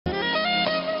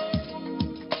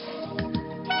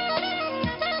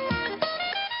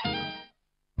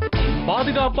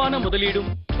பாதுகாப்பான முதலீடும்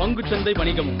பங்குச்சந்தை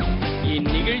வணிகமும்.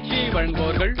 இந்நிகழ்ச்சியை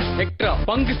வழங்குபவர்கள் எக்ட்ரா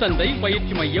பங்கு சந்தை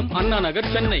பயிற்சி மையம், அண்ணா நகர்,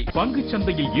 சென்னை.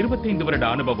 பங்குச்சந்தையில் 25 வருட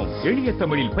அனுபவம், எளிய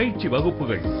தமிழில் பயிற்சி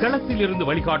வகுப்புகள், களத்தில் இருந்து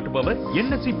வழிகாட்டுபவர்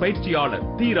NSC பயிற்சியாளர்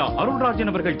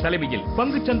T.R.ARULRAJHAN அவர்கள் தலைமையில்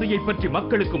பங்குச்சந்தையை பற்றி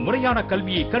மக்களுக்கு முறையான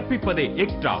கல்வியை கற்பிப்பதே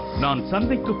எக்ட்ரா. நான்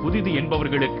சந்தைக்கு புதிது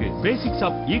என்பவர்களுக்கு basics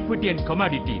of equity and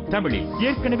commodity தமிழில்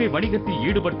ஏற்கனவே வணிகத்தில்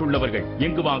ஈடுபட்டுள்ளவர்கள்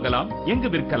எங்கு வாங்கலாம்,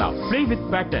 எங்கு விற்கலாம், play with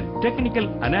pattern, technical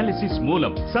analysis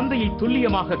மூலம் சந்தையை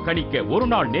துல்லியமாக கணிக்க ஒரு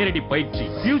நாள் நேரடி பயிற்சி,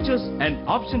 ஃபியூச்சர்ஸ் அண்ட்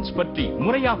ஆப்ஷன்ஸ் பற்றி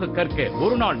முறையாக கற்க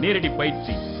ஒரு நாள் நேரடி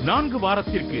பயிற்சி, 4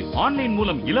 வாரத்திற்கு ஆன்லைன்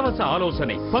மூலம் இலவச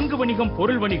ஆலோசனை, பங்கு வணிகம்,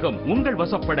 பொருள் வணிகம் உங்கள்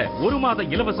வசப்பட 1 மாத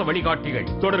இலவச வழிகாட்டிகள்.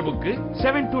 தொடர்புக்கு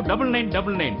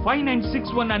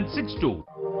 7299995961 and 62.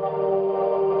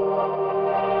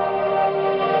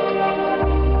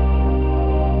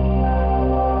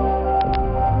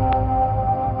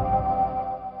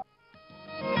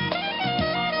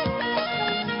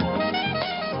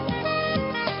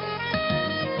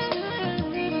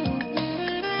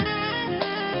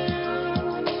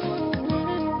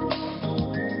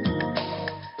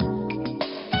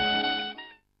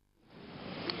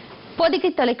 பொதிகை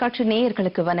தொலைக்காட்சி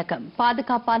நேயர்களுக்கு வணக்கம்.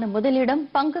 பாதுகாப்பான முதலிடம்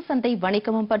பங்கு சந்தை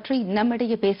வணிகமும் பற்றி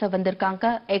நம்மிடையே பேச வந்திருக்காங்க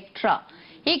extra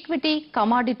equity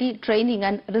commodity training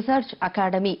and research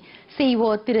academy CEO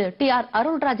Thiru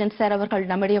T.R.ARULRAJHAN sir அவர்கள்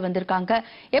நம்மிடையே வந்திருக்காங்க.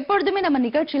 எப்பொழுதுமே நம்ம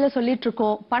நிகழ்ச்சியில சொல்லிட்டு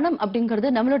இருக்கோம், பணம் அப்படிங்கிறது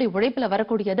நம்மளுடைய உழைப்புல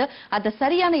வரக்கூடியது, அதை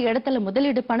சரியான இடத்துல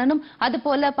முதலீடு பண்ணணும். அது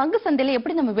போல பங்கு சந்தையில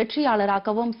எப்படி நம்ம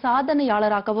வெற்றியாளராகவும்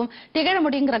சாதனையாளராகவும் திகழ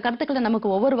முடியுங்கிற கருத்துக்களை நமக்கு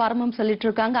ஒவ்வொரு வாரமும் சொல்லிட்டு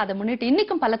இருக்காங்க. அதை முன்னிட்டு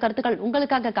இன்னைக்கும் பல கருத்துக்கள்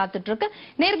உங்களுக்காக காத்துட்டு இருக்கு.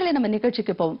 நேர்களை நம்ம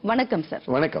நிகழ்ச்சிக்கு போவோம். வணக்கம் சார்.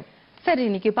 வணக்கம். சரி,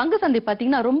 இன்னைக்கு பங்கு சந்தை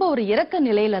பாத்தீங்கன்னா ரொம்ப ஒரு இறக்க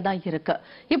நிலையில தான் இருக்கு.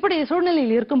 இப்படி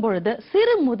சூழ்நிலையில் இருக்கும் பொழுது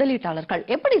சிறு முதலீட்டாளர்கள்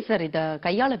எப்படி சார் இதை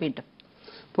கையாள வேண்டும்?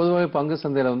 பொதுவாக பங்கு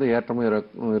சந்தையில ஏற்றமும்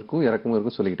இருக்கும், இறக்கமும்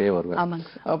இருக்கும் சொல்லிக்கிட்டே வருவேன்.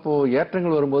 அப்போ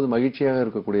ஏற்றங்கள் வரும்போது மகிழ்ச்சியாக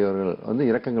இருக்கக்கூடியவர்கள்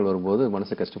இறக்கங்கள் வரும்போது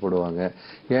மனசு கஷ்டப்படுவாங்க.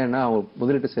 ஏன்னா அவங்க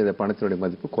முதலீட்டு செய்த பணத்தினுடைய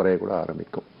மதிப்பு குறைய கூட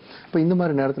ஆரம்பிக்கும். இப்போ இந்த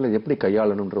மாதிரி நேரத்தில் எப்படி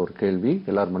கையாளணுன்ற ஒரு கேள்வி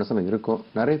எல்லார் மனசுல இருக்கும்.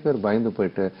 நிறைய பேர் பயந்து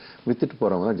போயிட்டு வித்துட்டு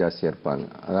போறவங்க தான் ஜாஸ்தியா இருப்பாங்க.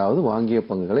 அதாவது வாங்கிய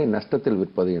பங்குகளை நஷ்டத்தில்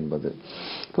விற்பது என்பது.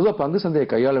 பொதுவாக பங்கு சந்தையை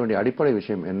கையாள வேண்டிய அடிப்படை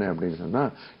விஷயம் என்ன அப்படின்னு சொன்னா,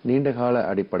 நீண்டகால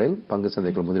அடிப்படையில் பங்கு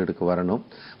சந்தைக்குள் முதலீடுக்கு வரணும்.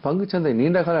 பங்கு சந்தை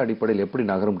நீண்டகால அடிப்படையில் எப்படி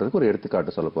நகரும்ன்றதுக்கு ஒரு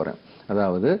எடுத்துக்காட்டு சொல்ல போறேன்.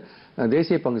 அதாவது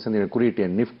தேசிய பங்கு சந்தையின் குறியீட்டு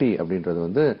எண் நிஃப்டி அப்படின்றது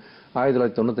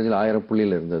 1995 1000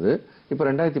 புள்ளியில் இருந்தது. இப்போ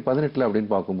 2018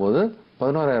 அப்படின்னு பார்க்கும்போது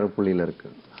 11000 புள்ளியில் இருக்கு.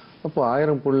 அப்போ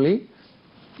 1000 புள்ளி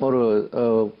ஒரு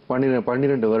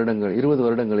 12 வருடங்கள் 20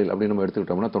 வருடங்களில் அப்படின்னு நம்ம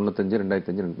எடுத்துக்கிட்டோம்னா 95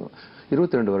 2005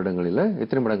 22 வருடங்களில்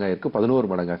எத்தனை மடங்காக இருக்கு?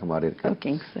 11 மடங்காக மாறி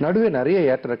இருக்கு. நடுவே நிறைய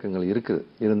ஏற்றக்கங்கள் இருக்கு.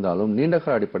 இருந்தாலும்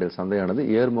நீண்டகால அடிப்படையில் சந்தையானது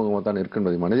ஏறுமுகமாக தான் இருக்கு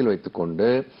என்பதை மனதில் வைத்துக்கொண்டு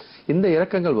இந்த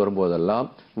இறக்கங்கள் வரும்போதெல்லாம்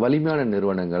வலிமையான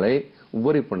நிறுவனங்களை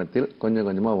உபரி பணத்தில் கொஞ்சம்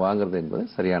கொஞ்சமா வாங்குறது என்பது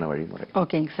சரியான வழிமுறை.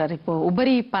 ஓகேங்க சார். இப்போ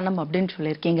உபரி பணம் அப்படின்னு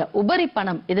சொல்லியிருக்கீங்க. உபரி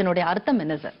பணம் இதனுடைய அர்த்தம்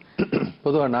என்ன சார்?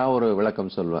 பொதுவா நான் ஒரு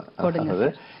விளக்கம் சொல்வேன். அதாவது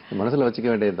மனசுல வச்சுக்க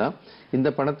வேண்டியதுதான், இந்த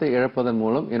பணத்தை இழப்பதன்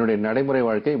மூலம் என்னுடைய நடைமுறை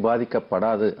வாழ்க்கை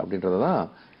பாதிக்கப்படாது அப்படின்றதான்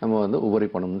நம்ம உபரி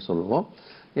பணம்னு சொல்லுவோம்.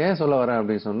 ஏன் சொல்ல வரேன்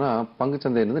அப்படின்னு சொன்னா,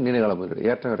 பங்குச்சந்தை நீண்டகால முதலீடு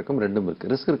ஏற்ற இறக்கம் ரெண்டும் இருக்கு.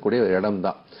 ரிஸ்க் இருக்கக்கூடிய இடம்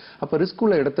தான். அப்ப ரிஸ்க்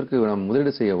உள்ள இடத்திற்கு நம்ம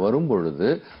முதலீடு செய்ய வரும் பொழுது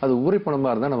அது உபரி பணமா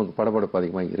இருந்தா நமக்கு படபடப்பு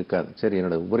அதிகமாக இருக்காது. சரி,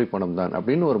 என்னோட உபரி பணம் தான்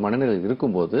அப்படின்னு ஒரு மனநிலையில்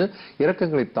இருக்கும்போது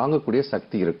இறக்கங்களை தாங்கக்கூடிய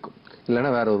சக்தி இருக்கும்.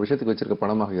 இல்லைன்னா வேற ஒரு விஷயத்துக்கு வச்சிருக்க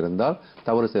பணமாக இருந்தால்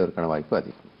தவறு செய்வதற்கான வாய்ப்பு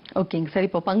அதிகம். ஓகேங்க சார்.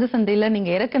 இப்போ பங்கு சந்தையில நீங்க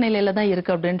இறக்க நிலையில தான்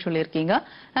இருக்கு அப்படின்னு சொல்லியிருக்கீங்க.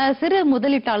 சிறு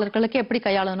முதலீட்டாளர்களுக்கு எப்படி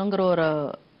கையாளணுங்கிற ஒரு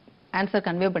ஆன்சர்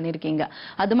கன்வே பண்ணிருக்கீங்க.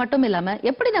 அது மட்டும் இல்லாம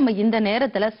எப்படி நம்ம இந்த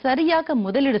நேரத்துல சரியாக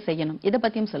முதலீடு செய்யணும், இதை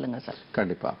பத்தியும் சொல்லுங்க சார்.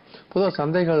 கண்டிப்பா. பொதுவாக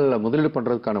சந்தைகள் முதலீடு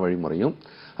பண்றதுக்கான வழிமுறையும்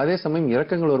அதே சமயம்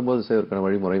இறக்கங்கள் வரும்போது செய்வதற்கான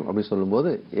வழிமுறையும் அப்படி சொல்லும்போது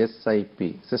SIP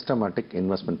சிஸ்டமேட்டிக்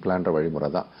இன்வெஸ்ட்மெண்ட் பிளான்ற வழிமுறை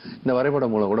தான். இந்த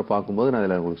வரைபடம் மூலம் கூட பார்க்கும்போது நான்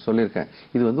இதில் உங்களுக்கு சொல்லியிருக்கேன்,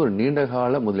 இது ஒரு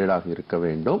நீண்டகால முதலீடாக இருக்க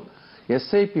வேண்டும்.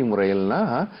 SIP முறையில்னா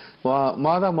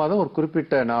மாதம் ஒரு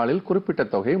குறிப்பிட்ட நாளில் குறிப்பிட்ட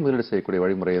தொகையை முதலீடு செய்யக்கூடிய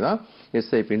வழிமுறை தான்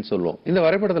SIPன்னு சொல்லுவோம். இந்த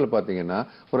வரைபடத்தில் பார்த்தீங்கன்னா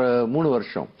ஒரு 3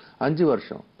 வருஷம் 5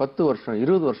 வருஷம் 10 வருஷம்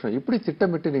 20 வருஷம் இப்படி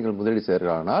திட்டமிட்டு நீங்கள் முதலீடு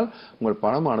செய்கிறானால் உங்கள்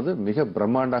பணமானது மிக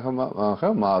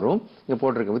பிரம்மாண்டமாக மாறும். இங்க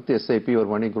போட்டிருக்க வித் SIP ஒரு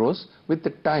மணி க்ரோஸ் வித்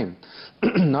டைம்.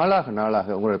 நாளாக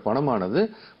நாளாக உங்களுடைய பணமானது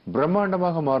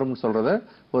பிரம்மாண்டமாக மாறும் சொல்றத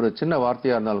ஒரு சின்ன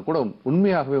வார்த்தையா இருந்தாலும் கூட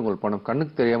உண்மையாகவே உங்கள் பணம்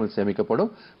கண்ணுக்கு தெரியாமல் சேமிக்கப்படும்.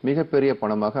 மிகப்பெரிய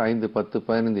பணமாக 5 10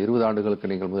 15 20 ஆண்டுகளுக்கு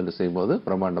நீங்கள் முதலீடு செய்யும்போது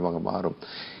பிரம்மாண்டமாக மாறும்.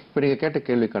 இப்ப நீங்க கேட்ட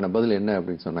கேள்விக்கான பதில் என்ன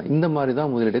அப்படின்னு சொன்னா, இந்த மாதிரி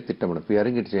தான் முதலீடை திட்டமிடும். இப்ப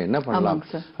இறங்கிடுச்சு என்ன பண்ணலாம்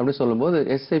அப்படின்னு சொல்லும்போது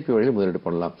SIP வழியில் முதலீடு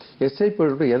பண்ணலாம். SIP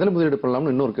வழியில் எதில் முதலீடு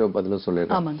பண்ணலாம்னு இன்னொரு பதிலும்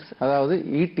சொல்லிடுறேன். அதாவது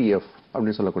ETF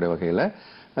அப்படின்னு சொல்லக்கூடிய வகையில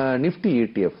நிஃப்டி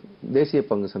ETF தேசிய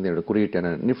பங்கு சந்தையோட குறியீட்டான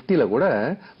நிஃப்டியில கூட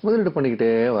முதலீடு பண்ணிக்கிட்டே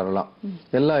வரலாம்.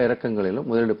 எல்லா இறக்கங்களிலும்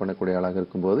முதலீடு பண்ணக்கூடிய ஆளாக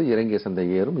இருக்கும்போது இறங்கிய சந்தை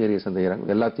ஏறும், ஏறிய சந்தை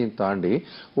இறங்கும், எல்லாத்தையும் தாண்டி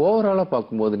ஓவராலா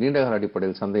பார்க்கும்போது நீண்டகால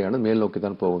அடிப்படையில் சந்தையானது மேல் நோக்கி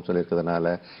தான் போகும் சொல்லியிருக்கிறதுனால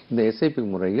இந்த SIP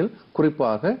முறையில்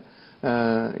குறிப்பாக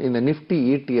இந்த நிஃப்டி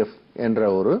ETF என்ற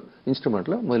ஒரு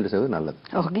இன்ஸ்ட்ருமெண்ட்ல முதலீடு செய்வது நல்லது.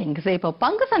 ஓகேங்க சார். இப்போ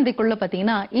பங்கு சந்தைக்குள்ள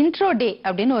பாத்தீங்கன்னா இன்ட்ரோடே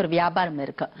அப்படின்னு ஒரு வியாபாரம்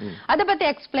இருக்கு, அதை பத்தி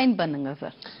எக்ஸ்பிளைன் பண்ணுங்க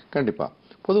சார். கண்டிப்பா.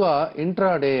 பொதுவா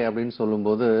இன்ட்ராடே அப்படின்னு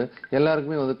சொல்லும்போது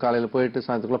எல்லாருக்குமே வந்து காலையில போயிட்டு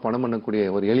சாயந்தரத்துக்குள்ள பணம் பண்ணக்கூடிய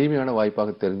ஒரு எளிமையான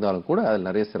வாய்ப்பாக தெரிந்தாலும் கூட அதில்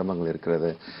நிறைய சிரமங்கள் இருக்கிறது.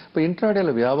 இப்போ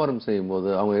இன்ட்ராடேல வியாபாரம் செய்யும் போது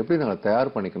அவங்க எப்படி நாங்கள்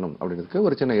தயார் பண்ணிக்கணும் அப்படின்றதுக்கு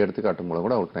ஒரு சின்ன எடுத்துக்காட்டு மூலம்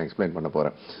கூட அவங்களுக்கு நான் எக்ஸ்பிளைன் பண்ண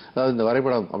போறேன். அதாவது இந்த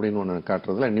வரைபடம் அப்படின்னு ஒன்று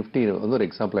காட்டுறதுல நிஃப்டி வந்து ஒரு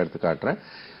எக்ஸாம்பிள் எடுத்து காட்டுறேன்.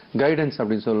 கைடன்ஸ்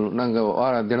அப்படின்னு சொல்லி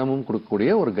நாங்கள் தினமும் கொடுக்கக்கூடிய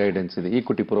ஒரு கைடன்ஸ், இது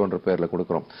ஈக்விட்டி ப்ரோன்ற பேர்ல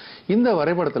கொடுக்குறோம். இந்த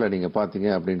வரைபடத்துல நீங்க பாத்தீங்க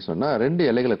அப்படின்னு சொன்னா 2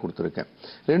 எல்லைகளை கொடுத்துருக்கேன்.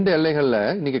 2 எல்லைகள்ல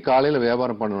இன்னைக்கு காலையில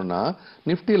வியாபாரம் பண்ணணும்னா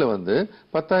நிஃப்டியில வந்து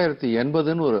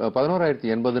 10,080 ஒரு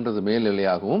 11,080 மேல்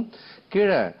எல்லையாகவும்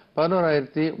கீழே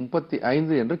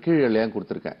 11,035 என்று கீழ் எல்லையாக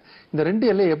கொடுத்திருக்கேன். இந்த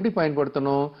 2 எல்லையை எப்படி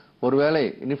பயன்படுத்தணும்? ஒருவேளை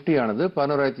நிஃப்டி ஆனது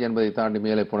 11,080 தாண்டி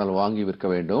மேலே போனால் வாங்கி விற்க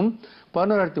வேண்டும்,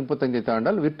 11,035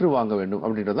 தாண்டால் விற்று வாங்க வேண்டும்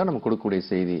அப்படின்றத நம்ம கொடுக்கக்கூடிய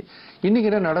செய்தி. இன்னைக்கு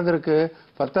என்ன நடந்திருக்கு?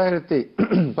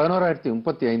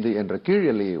 11,035 என்ற கீழ்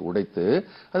எல்லையை உடைத்து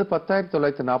அது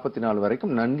 10,944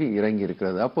 வரைக்கும் நன்கு இறங்கி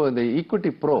இருக்கிறது. அப்போ இந்த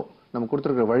ஈக்விட்டி ப்ரோ நம்ம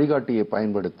கொடுத்திருக்கிற வழிகாட்டியை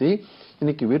பயன்படுத்தி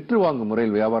இன்னைக்கு விற்று வாங்கும்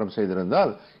முறையில் வியாபாரம்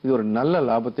செய்திருந்தால் இது ஒரு நல்ல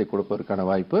லாபத்தை கொடுப்பதற்கான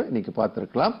வாய்ப்பு இன்னைக்கு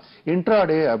பார்த்திருக்கலாம்.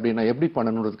 இன்ட்ராடே அப்படின்னா எப்படி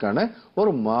பண்ணணுன்றதுக்கான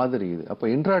ஒரு மாதிரி இது. அப்ப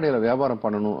இன்ட்ராடேல வியாபாரம்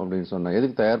பண்ணணும் அப்படின்னு சொன்னா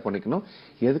எதுக்கு தயார் பண்ணிக்கணும்,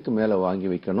 எதுக்கு மேல வாங்கி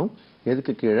வைக்கணும்,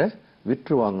 எதுக்கு கீழே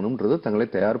விற்று வாங்கணும்ன்றது தங்களை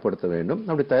தயார்படுத்த வேண்டும்.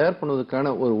 அப்படி தயார் பண்ணுவதற்கான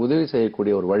ஒரு உதவி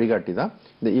செய்யக்கூடிய ஒரு வழிகாட்டி தான்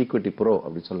இந்த ஈக்விட்டி ப்ரோ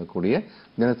அப்படி சொல்லக்கூடிய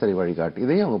தினசரி வழிகாட்டி.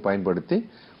 இதையும் அவங்க பயன்படுத்தி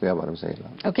வியாபாரம்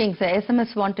செய்யலாம். ஓகேங்க சார்.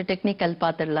 SMS want technical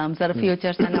பார்த்துடலாம் சார்.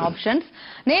 ஃபியூச்சர்ஸ் அண்ட் ஆப்ஷன்ஸ்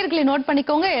நேர்களை நோட்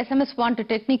பண்ணிக்கோங்க. SMS want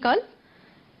technical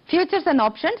futures and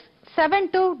options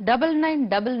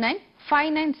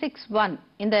 7299995961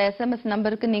 இந்த SMS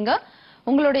நம்பருக்கு நீங்க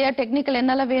உங்களுடைய டெக்னிக்கல்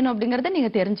என்னெல்லாம் வேணும் அப்படிங்கறத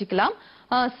நீங்க தெரிஞ்சுக்கலாம்.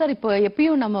 சார், இப்போ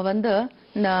எப்பயும் நம்ம வந்து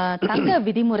தங்க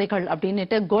விதிமுறைகள்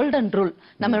அப்படின்னுட்டு கோல்டன் ரூல்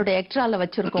நம்மளுடைய எக்ஸ்ட்ரால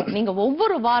வச்சிருக்கோம். நீங்க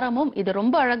ஒவ்வொரு வாரமும் இது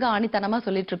ரொம்ப அழகா ஆணித்தனமா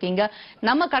சொல்லிட்டு இருக்கீங்க.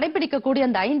 நம்ம கடைபிடிக்கக்கூடிய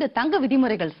அந்த 5 தங்க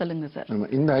விதிமுறைகள் சொல்லுங்க சார்.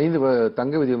 இந்த 5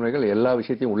 தங்க விதிமுறைகள் எல்லா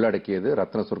விஷயத்தையும் உள்ளடக்கியது,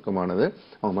 ரத்ன சுருக்கமானது,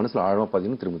 அவங்க மனசுல ஆழமா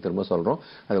பதியும் திரும்ப திரும்ப சொல்றோம்.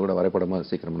 அது கூட வரைபடமா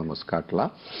சீக்கிரம் நம்ம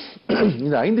காட்டலாம்.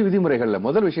 இந்த 5 விதிமுறைகள்ல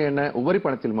முதல் விஷயம் என்ன? உபரி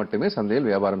பணத்தில் மட்டுமே சந்தையில்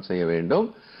வியாபாரம் செய்ய வேண்டும்.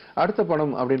 அடுத்த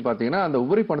பணம் அப்படின்னு பாத்தீங்கன்னா அந்த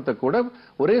உபரி பணத்தை கூட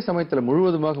ஒரே சமயத்துல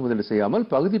முழுவதுமாக முதலீடு செய்யாமல்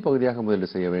பகுதி பகுதியாக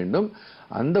முதலீடு செய்ய வேண்டும்.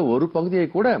 அந்த ஒரு பகுதியை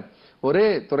கூட ஒரே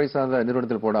துறை சார்ந்த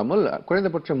நிறுவனத்தில் போடாமல்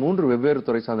குறைந்தபட்சம் 3 வெவ்வேறு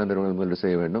துறை சார்ந்த நிறுவனங்கள் முதலீடு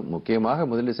செய்ய வேண்டும். முக்கியமாக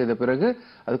முதலீடு செய்த பிறகு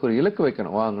அதுக்கு ஒரு இலக்கு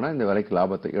வைக்கணும், வாங்கினா இந்த விலைக்கு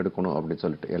லாபத்தை எடுக்கணும் அப்படின்னு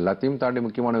சொல்லிட்டு. எல்லாத்தையும் தாண்டி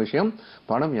முக்கியமான விஷயம்,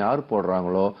 பணம் யார்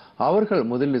போடுறாங்களோ அவர்கள்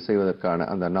முதலீடு செய்வதற்கான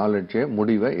அந்த நாலேஜை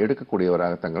முடிவை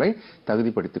எடுக்கக்கூடியவராக தங்களை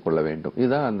தகுதிப்படுத்திக் கொள்ள வேண்டும்.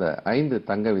 இதுதான் அந்த 5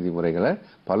 தங்க விதிமுறைகளை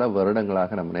பல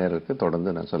வருடங்களாக நம்ம நேருக்கு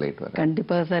தொடர்ந்து நான் சொல்லிட்டு வரேன்.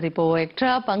 கண்டிப்பா சார். இப்போ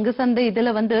எக்ஸ்ட்ரா பங்கு சந்தை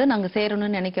இதுல வந்து நாங்க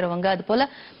சேரணும்னு நினைக்கிறவங்க, அது போல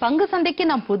பங்கு சந்தைக்கு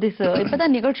நான் புதுசு,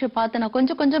 இப்பதான் நிகழ்ச்சி பார்த்து நான்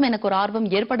கொஞ்சம் எனக்கு ஒரு ஆர்வம்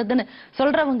ஏற்படுதுன்னு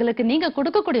சொல்றவங்களுக்கு நீங்க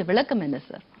கொடுக்கக்கூடிய விளக்கம் என்ன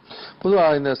சார்? பொதுவா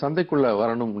இந்த சந்தைக்குள்ள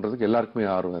வரணும்ன்றதுக்கு எல்லாருக்குமே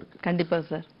ஆர்வம் இருக்கு. கண்டிப்பா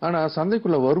சார். ஆனா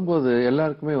சந்தைக்குள்ள வரும்போது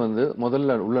எல்லாருக்குமே வந்து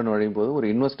முதல்ல உள்ள நுழையும் போது ஒரு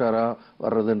இன்வெஸ்டரா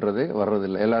வர்றதுன்றதே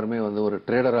வர்றதில்லை. எல்லாருமே வந்து ஒரு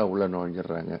ட்ரேடரா உள்ள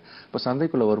நுழைஞ்சிடுறாங்க. இப்ப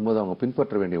சந்தைக்குள்ள வரும்போது அவங்க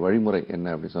பின்பற்ற வேண்டிய வழிமுறை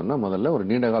என்ன அப்படின்னு சொன்னா, முதல்ல ஒரு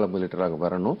நீண்டகால முதலீட்டராக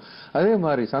வரணும். அதே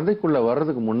மாதிரி சந்தைக்குள்ள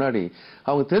வர்றதுக்கு முன்னாடி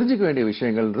அவங்க தெரிஞ்சுக்க வேண்டிய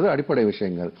விஷயங்கள்ன்றது அடிப்படை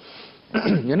விஷயங்கள்.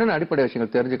 என்னென்ன அடிப்படை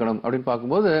விஷயங்கள் தெரிஞ்சுக்கணும் அப்படின்னு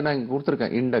பார்க்கும்போது நான் இங்க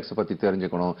கொடுத்துருக்கேன். இண்டெக்ஸ் பத்தி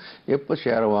தெரிஞ்சுக்கணும், எப்ப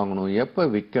ஷேரை வாங்கணும், எப்ப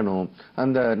விற்கணும்,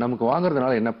 அந்த நமக்கு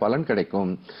வாங்குறதுனால என்ன பலன்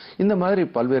கிடைக்கும், இந்த மாதிரி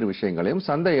பல்வேறு விஷயங்களையும்,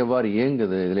 சந்தை எவ்வாறு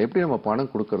இயங்குது, இதுல எப்படி நம்ம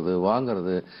பணம் கொடுக்கறது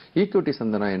வாங்குறது, ஈக்விட்டி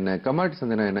சந்தைனா என்ன, கமாடிட்டி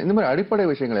சந்தைனா என்ன, இந்த மாதிரி அடிப்படை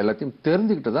விஷயங்கள் எல்லாத்தையும்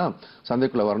தெரிஞ்சுக்கிட்டு தான்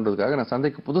சந்தைக்குள்ள வரன்றதுக்காக நான்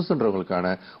சந்தைக்கு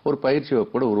புதுசுன்றவங்களுக்கான ஒரு பயிற்சி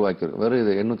வகுப்பு கூட உருவாக்கியிருக்கோம். வெறும்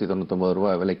இது 899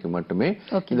 ரூபாய் விலைக்கு மட்டுமே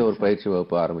இந்த ஒரு பயிற்சி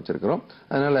வகுப்பு ஆரம்பிச்சிருக்கிறோம்.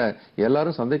 அதனால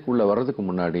எல்லாரும் சந்தைக்குள்ள வர்றதுக்கு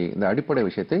முன்னாடி இந்த அடிப்படை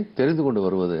விஷயத்தை தெரிந்து கொண்டு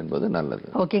வருவது என்பது நல்லது.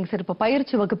 ஓகேங்க சார். இப்ப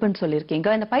பயிற்சி வகுப்புன்னு சொல்லியிருக்கீங்க.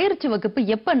 இந்த பயிற்சி வகுப்பு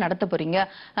எப்ப நடத்த போறீங்க,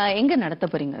 எங்க நடத்த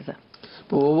போறீங்க சார்?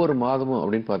 இப்போ ஒவ்வொரு மாதமும்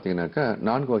அப்படின்னு பாத்தீங்கன்னாக்கா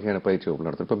 4 வகையான பயிற்சி வகுப்பு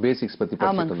நடத்தும். இப்போ பேசிக்ஸ் பத்தி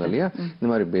பார்த்துட்டு இருந்தோம் இல்லையா, இந்த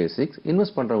மாதிரி பேசிக்ஸ்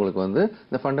இன்வெஸ்ட் பண்றவங்களுக்கு வந்து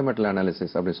இந்த ஃபண்டமெண்டல்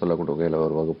அனாலிசிஸ் அப்படின்னு சொல்லக்கூடிய வகையில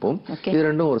ஒரு வகுப்பும், இது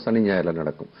ரெண்டும் ஒரு சனி ஞாயிறுல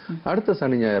நடக்கும். அடுத்த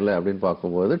சனி ஞாயிறுல அப்படின்னு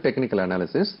பார்க்கும்போது டெக்னிக்கல்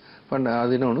அனாலிசிஸ்,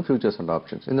 அது இன்னொன்று ஃபியூச்சர்ஸ் அண்ட்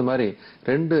ஆப்ஷன்ஸ். இந்த மாதிரி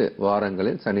 2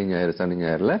 வாரங்களில் சனி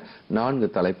ஞாயிறுல 4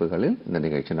 தலைப்புகளில் இந்த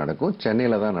நிகழ்ச்சி நடக்கும்.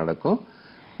 சென்னையில தான் நடக்கும்.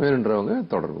 வேணுன்றவங்க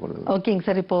தொடர்பு கொள்ளுங்க. ஓகேங்க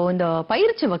சார். இப்போ இந்த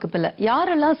பயிற்சி வகுப்புல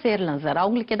யாரெல்லாம் சேரலாம் சார்?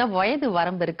 அவங்களுக்கு ஏதாவது வயது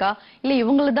வரம்பு இருக்கா, இல்ல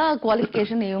இவங்களுதான்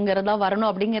குவாலிஃபிகேஷன் இவங்கதான் வரணும்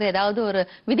அப்படிங்கிற ஏதாவது ஒரு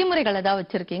விதிமுறைகள் ஏதாவது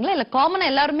வச்சிருக்கீங்களா, இல்ல காமனா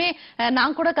எல்லாருமே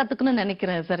நான் கூட கத்துக்கணும்னு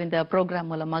நினைக்கிறேன் சார் இந்த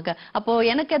ப்ரோக்ராம் மூலமாக, அப்போ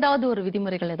எனக்கு ஏதாவது ஒரு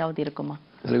விதிமுறைகள் ஏதாவது இருக்குமா?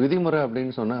 இதுல விதிமுறை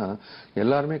அப்படின்னு சொன்னா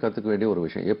எல்லாருமே கத்துக்க வேண்டிய ஒரு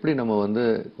விஷயம். எப்படி நம்ம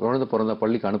குழந்தை பிறந்த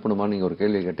பள்ளிக்கு அனுப்பணுமான்னு நீங்க ஒரு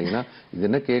கேள்வி கேட்டீங்கன்னா, இது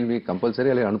என்ன கேள்வி, கம்பல்சரி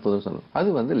அல்ல அனுப்புதுன்னு சொல்லணும்.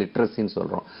 அது லிட்ரஸின்னு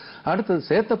சொல்றோம். அடுத்தது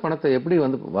சேர்த்த பணத்தை எப்படி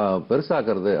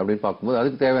பெருசாக்குறது அப்படின்னு பார்க்கும்போது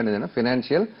அதுக்கு தேவையானது என்ன,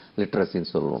 பினான்சியல்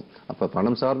லிட்ரஸின்னு சொல்லுவோம். அப்ப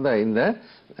பணம் சார்ந்த இந்த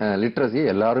லிட்ரஸியை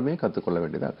எல்லாருமே கத்துக்கொள்ள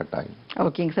வேண்டியதா கட்டாயம்.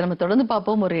 ஓகேங்க சார், நம்ம தொடர்ந்து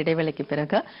பார்ப்போம் ஒரு இடைவேளைக்கு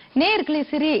பிறகு. நேயர்களே,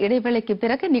 சிறிய இடைவேளைக்கு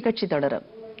பிறகு நிகழ்ச்சி தொடரும்.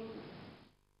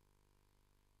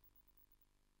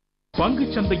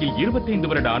 பங்குச் சந்தையில் 25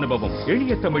 வருட அனுபவம்,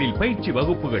 எளிய தமிழில் பயிற்சி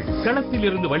வகுப்புகள், களத்தில்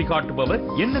இருந்து வழிகாட்டுபவர்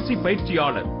என்எஸ்சி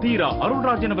பயிற்சியாளர் தீரா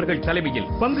அருள்ராஜன் அவர்கள் தலைமையில்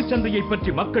பங்குச் சந்தையை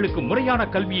பற்றி மக்களுக்கு முறையான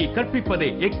கல்வியை கற்பிப்பதே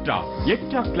எக்ஸ்ட்ரா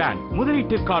கிளான்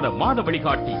முதலீட்டிற்கான மாத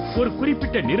வழிகாட்டி. ஒரு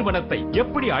குறிப்பிட்ட நிறுவனத்தை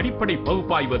எப்படி அடிப்படை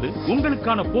பகுப்பாய்வது,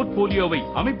 உங்களுக்கான போர்ட்போலியோவை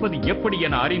அமைப்பது எப்படி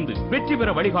என அறிந்து வெற்றி பெற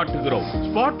வழிகாட்டுகிறோம்.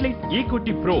 ஸ்பாட்லைட்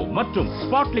ஈக்விட்டி ப்ரோ மற்றும்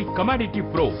ஸ்பாட்லைட் கமாடிட்டி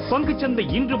ப்ரோ. பங்குச் சந்தை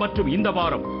இன்று மற்றும் இந்த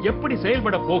வாரம் எப்படி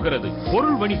செயல்பட போகிறது,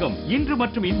 பொருள் வணிகம் இன்று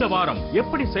மற்றும் இந்த வாரம்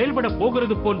எப்படி செயல்பட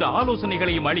போகிறது போன்ற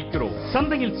ஆலோசனைகளையும் அளிக்கிறோம்.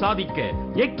 சந்தையில் சாதிக்க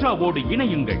எக்ட்ராவோடு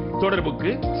இணையுங்கள். தொடர்புக்கு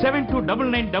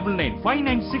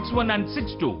 7299995961 and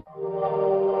 62.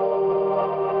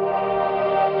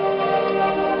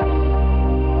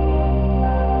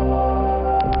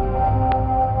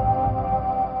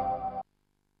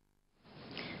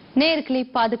 நேயர்களே,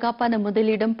 பாதுகாப்பான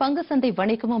முதலீடும் பங்கு சந்தை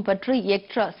வணிகமும் பற்றி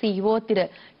எக்ட்ரா சிஇஓ திரு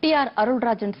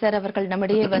T.R.ARULRAJHAN சார் அவர்கள்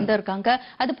நம்மிடையே வந்திருக்காங்க.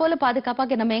 அது போல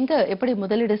பாதுகாப்பாக நம்ம எங்க எப்படி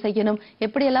முதலீடு செய்யணும்,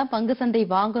 எப்படி எல்லாம் பங்கு சந்தை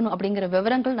வாங்கணும் அப்படிங்கிற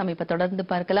விவரங்கள் நம்ம இப்ப தொடர்ந்து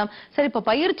பார்க்கலாம். சார், இப்ப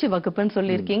பயிற்சி வகுப்புன்னு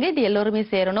சொல்லியிருக்கீங்க, இது எல்லாருமே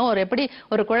சேரணும். எப்படி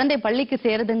ஒரு குழந்தை பள்ளிக்கு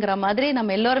சேருதுங்கிற மாதிரி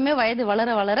நம்ம எல்லாருமே வயது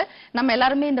வளர வளர நம்ம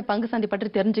எல்லாருமே இந்த பங்கு சந்தை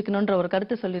பற்றி தெரிஞ்சுக்கணும்ன்ற ஒரு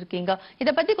கருத்து சொல்லியிருக்கீங்க. இத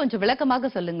பத்தி கொஞ்சம்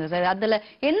விளக்கமாக சொல்லுங்க சார். அதுல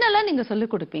என்னெல்லாம் நீங்க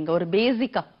சொல்லிக் கொடுப்பீங்க ஒரு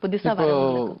பேசிக்கா புதுசா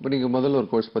வரவங்களுக்கு? நீங்க முதல்ல ஒரு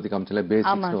கோர்ஸ் பத்தி காமிச்சல,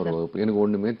 பேசிக்ஸ் ஒரு வகுப்பு, எனக்கு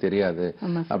ஒண்ணுமே தெரியாது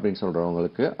அப்படின்னு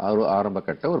சொல்றவங்களுக்கு ஆரம்ப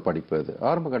கட்ட ஒரு படிப்பு. அது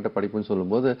ஆரம்ப கட்ட படிப்புன்னு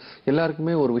சொல்லும்போது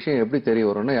எல்லாருக்குமே ஒரு விஷயம் எப்படி தெரிய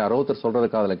வரும்னா, யாரோ ஒருத்தர் சொல்றத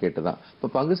காதுல கேட்டுதான். இப்ப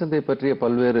பங்கு சந்தை பற்றிய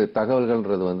பல்வேறு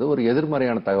தகவல்கள்ன்றது ஒரு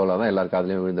எதிர்மறையான தகவலா தான் எல்லாரும்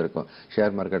காதுலயும் விழுந்திருக்கும்.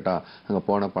 ஷேர் மார்க்கெட்டா, அங்க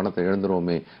போன பணத்தை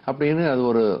எழுந்துருவோமே அப்படின்னு அது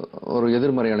ஒரு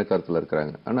எதிர்மறையான கருத்துல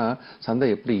இருக்கிறாங்க. ஆனா சந்தை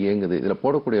எப்படி இயங்குது, இதுல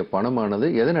போடக்கூடிய பணமானது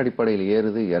எதன் அடிப்படையில்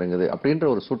ஏறுது இறங்குது அப்படின்ற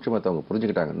ஒரு சூட்சுமத்தை அவங்க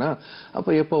புரிஞ்சுக்கிட்டாங்கன்னா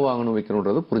அப்ப எப்போ வாங்கணும்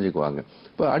விற்கணும்ன்றது புரிஞ்சுக்குவாங்க.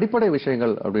 இப்ப அடிப்படை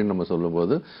விஷயங்கள் அப்படின்னு நம்ம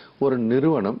சொல்லும்போது, ஒரு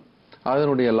நிறுவனம்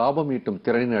அதனுடைய லாபம் ஈட்டும்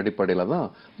திறனின் அடிப்படையில தான்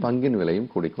பங்கின் விலையும்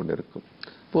கூடிக்கொண்டிருக்கும்.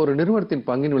 இப்போ ஒரு நிறுவனத்தின்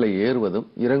பங்கின் விலை ஏறுவதும்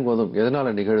இறங்குவதும்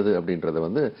எதனால நிகழுது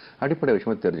அப்படின்றத அடிப்படை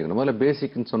விஷயமா தெரிஞ்சுக்கணும். முதல்ல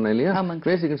பேசிக்னு சொன்னேன் இல்லையா,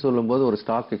 பேசிக்னு சொல்லும்போது ஒரு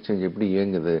ஸ்டாக் எக்ஸ்சேஞ்ச் எப்படி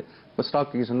இயங்குது. இப்போ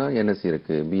ஸ்டாக் எக்ஸ்சேஞ்ச்னா என்எஸ்சி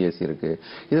இருக்கு, பிஎஸ்சி இருக்கு.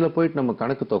 இதுல போயிட்டு நம்ம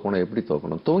கணக்கு தோக்கணும், எப்படி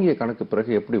தோக்கணும், தோங்கிய கணக்கு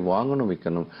பிறகு எப்படி வாங்கணும்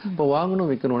விற்கணும். இப்போ வாங்கணும்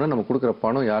விற்கணும்னா நம்ம கொடுக்குற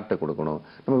பணம் யார்கிட்ட கொடுக்கணும்,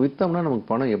 நம்ம வித்தோம்னா நமக்கு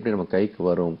பணம் எப்படி நம்ம கைக்கு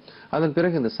வரும். அதன்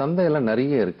பிறகு இந்த சந்தையெல்லாம்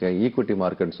நிறைய இருக்கு. ஈக்விட்டி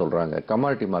மார்க்கெட் சொல்றாங்க,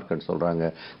 கமாடிட்டி மார்க்கெட் சொல்றாங்க,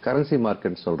 கரன்சி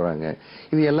மார்க்கெட் சொல்றாங்க.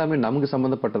 இது எல்லாமே நமக்கு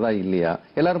சம்பந்தப்பட்டதா இல்லையா,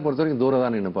 எல்லாரும் பொறுத்த வரைக்கும் தூரம்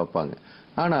தான் நின்று பார்ப்பாங்க.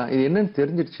 ஆனா இது என்னன்னு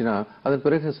தெரிஞ்சிடுச்சுன்னா அதன்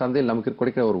பிறகு சந்தையில் நமக்கு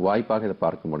கிடைக்கிற ஒரு வாய்ப்பாக இதை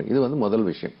பார்க்க முடியும். இது முதல்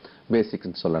விஷயம்,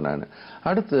 பேசிக்ஸ் சொல்ல. நான்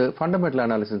அடுத்து ஃபண்டமெண்டல்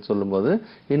அனாலிசிஸ் சொல்லும்போது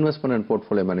இன்வெஸ்ட்மெண்ட் அண்ட்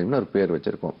போர்ட்ஃபோலியோ மேனேஜ்மெண்ட் ஒரு பேர்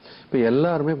வச்சிருக்கோம். இப்போ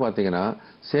எல்லாருமே பாத்தீங்கன்னா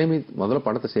முதல்ல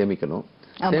பணத்தை சேமிக்கணும்.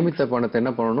 சேமித்த பணத்தை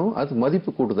என்ன பண்ணணும், அது மதிப்பு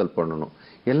கூட்டுதல் பண்ணணும்.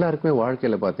 எல்லாருக்குமே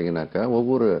வாழ்க்கையில பாத்தீங்கன்னாக்கா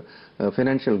ஒவ்வொரு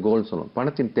பினான்சியல் கோல் சொல்லும்,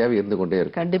 பணத்தின் தேவை இருந்து கொண்டே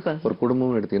இருக்கு. ஒரு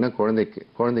குடும்பம் எடுத்தீங்கன்னா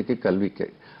குழந்தைக்கு கல்விக்கு,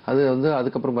 அது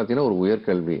அதுக்கப்புறம் பாத்தீங்கன்னா ஒரு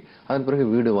உயர்கல்வி, அதன் பிறகு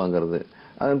வீடு வாங்குறது,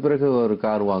 அதன் பிறகு ஒரு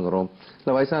கார் வாங்குறோம்,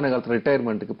 இல்ல வயசான காலத்துல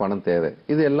ரிட்டையர்மெண்ட்டுக்கு பணம் தேவை.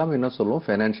 இது எல்லாமே என்ன சொல்லுவோம்,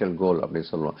 ஃபைனான்சியல் கோல்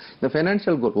அப்படின்னு சொல்லுவோம். இந்த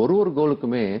ஃபைனான்சியல் கோல் ஒரு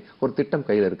கோலுக்குமே ஒரு திட்டம்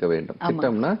கையில் இருக்க வேண்டும்.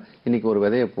 திட்டம்னா இன்னைக்கு ஒரு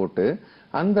விதையை போட்டு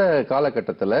அந்த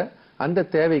காலகட்டத்துல அந்த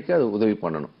தேவைக்கு அது உதவி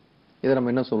பண்ணணும். இதை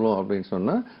நம்ம என்ன சொல்லுவோம் அப்படின்னு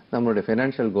சொன்னா, நம்மளுடைய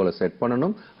ஃபைனான்சியல் கோலை செட்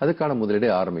பண்ணணும், அதுக்கான முதலீடை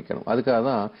ஆரம்பிக்கணும். அதுக்காக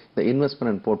தான் இந்த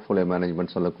இன்வெஸ்ட்மெண்ட் அண்ட் போர்ட்ஃபோலியோ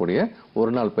மேனேஜ்மெண்ட் சொல்லக்கூடிய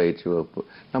ஒரு நாள் பயிற்சி வகுப்பு.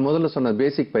 நான் முதல்ல சொன்ன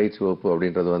பேசிக் பயிற்சி வகுப்பு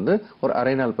அப்படின்றது ஒரு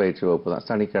அரை நாள் பயிற்சி வகுப்பு தான்,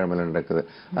 சனிக்கிழமையில நடக்குது.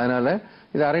 அதனால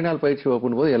இது அரை நாள் பயிற்சி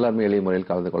வகுப்புன்னு போது எல்லாருமே எளிய முறையில்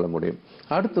கலந்து கொள்ள முடியும்.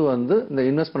 அடுத்து இந்த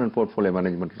இன்வெஸ்ட்மெண்ட் அண்ட் போர்ட்ஃபோலியோ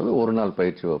மேனேஜ்மெண்ட் ஒரு நாள்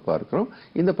பயிற்சி வகுப்பா இருக்கிறோம்.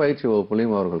 இந்த பயிற்சி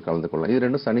வகுப்புலையும் அவர்கள் கலந்து கொள்ளலாம். இது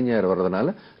ரெண்டும் சனி ஞாயிறு வர்றதுனால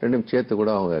ரெண்டும் சேர்த்து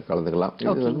கூட அவங்க கலந்துக்கலாம்.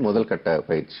 இது முதல் கட்ட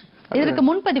பயிற்சி. இதற்கு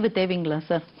முன்பதிவு தேவைங்களா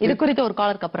சார்? இது குறித்து ஒரு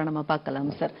காலருக்கு அப்புறம் நம்ம பார்க்கலாம்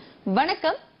சார்.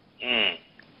 வணக்கம்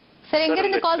சார், எங்க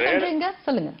இருந்து கால் பண்றீங்க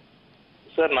சொல்லுங்க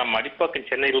சார். நான் மடிப்பாக்கம்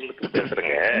சென்னையில இருந்து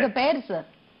பேசுறேங்க. உங்க பேர் சார்?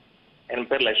 என்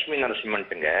பேர் லட்சுமி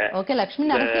நரசிம்மன்ட்டுங்க. ஓகே, லட்சுமி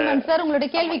நரசிம்மன் சார், உங்களுடைய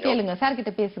கேள்வி கேளுங்க, சார்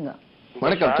கிட்ட பேசுங்க.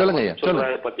 வணக்கம், சொல்லுங்க.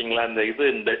 சொல்லுங்க. பாத்தீங்களா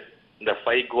இந்த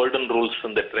 5 கோல்டன் ரூல்ஸ்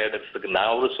இந்த ட்ரேடர்ஸ்க்கு,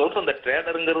 நான் அவர் சொல்ற இந்த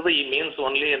ட்ரேடர்ங்கிறது மீன்ஸ்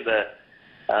ஒன்லி இந்த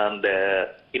அந்த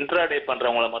இன்ட்ராடே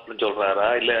பண்றவங்கள மட்டும் சொல்றாரா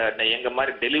இல்ல எங்க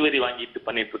மாதிரி டெலிவரி வாங்கிட்டு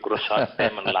பண்ணிட்டு இருக்கிறோம் ஷார்ட்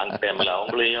டைம் அண்ட் லாங் டைம்ல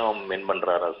அவங்களையும் மென்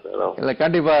பண்றாரா சார்? இல்ல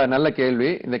கண்டிப்பா நல்ல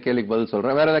கேள்வி. இந்த கேள்விக்கு பதில்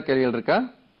சொல்றேன். வேற ஏதாவது கேள்விகள் இருக்கா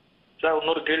சார்?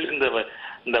 இன்னொரு கேள்வி,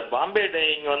 இந்த பாம்பே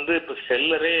டையிங் வந்து இப்ப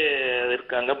செல்லரே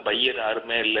இருக்காங்க, பையர்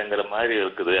யாருமே இல்லைங்கிற மாதிரி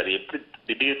இருக்குது. அது எப்படி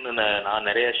திடீர்னு நான்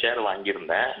நிறைய ஷேர்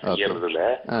வாங்கியிருந்தேன் ஐயர்ல.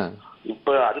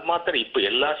 இப்ப அது மாத்திரம் இப்ப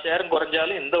எல்லா ஷேரும்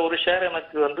குறைஞ்சாலும் இந்த ஒரு ஷேர்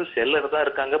எனக்கு வந்து செல்லர் தான்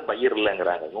இருக்காங்க, பையர்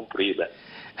இல்லைங்கிறாங்க. இன்னும் புரியல.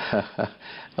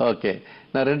 ஓகே,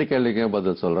 நான் 2 கேள்விக்கும்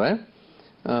பதில் சொல்றேன்.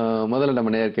 முதல்ல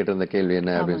நம்ம நேர் கேட்டிருந்த கேள்வி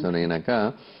என்ன அப்படின்னு சொன்னீங்கன்னாக்கா,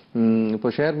 இப்போ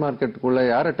ஷேர் மார்க்கெட்டுக்குள்ள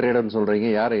யாரை ட்ரேடர்னு சொல்றீங்க,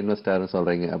 யாரை இன்வெஸ்டர்னு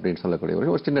சொல்றீங்க அப்படின்னு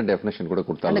சொல்லக்கூடிய ஒரு சின்ன டெஃபினேஷன் கூட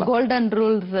கொடுத்தாங்க. கோல்டன்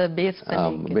ரூல்ஸ்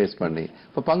பேஸ் பண்ணி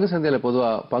இப்போ பங்கு சந்தையில பொதுவா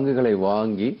பங்குகளை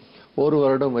வாங்கி ஒரு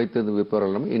வருடம் வைத்து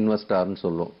விற்பவர்கள் இன்வெஸ்டார்னு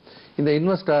சொல்லுவோம். இந்த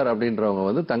இன்வெஸ்டார் அப்படின்றவங்க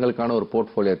வந்து தங்களுக்கான ஒரு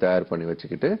போர்ட்ஃபோலியோ தயார் பண்ணி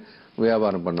வச்சுக்கிட்டு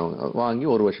வியாபாரம் பண்ணுவாங்க. வாங்கி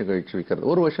ஒரு வருஷம் கழிச்சு விற்கிறது.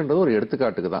 ஒரு வருஷன்றது ஒரு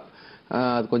எடுத்துக்காட்டுக்கு தான்.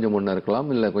 அது கொஞ்சம் முன்னே இருக்கலாம்,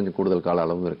 இல்லை கொஞ்சம் கூடுதல் கால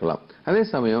அளவும் இருக்கலாம். அதே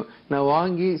சமயம் நான்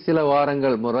வாங்கி சில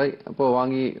வாரங்கள் முறை இப்போ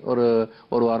வாங்கி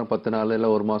ஒரு வாரம் 10 நாள் இல்லை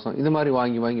ஒரு மாதம் இது மாதிரி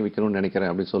வாங்கி விற்கணும்னு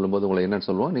நினைக்கிறேன் அப்படின்னு சொல்லும்போது உங்களை என்னன்னு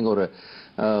சொல்லுவோம், நீங்கள் ஒரு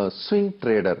ஸ்விங்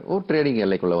ட்ரேடர், ஒரு ட்ரேடிங்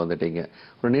எல்லைக்குள்ள வந்துட்டீங்க.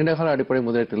 ஒரு நீண்டகால அடிப்படை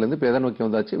முதலீட்டிலிருந்து இப்போ எதை நோக்கி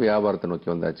வந்தாச்சு, வியாபாரத்தை நோக்கி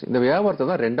வந்தாச்சு. இந்த வியாபாரத்தை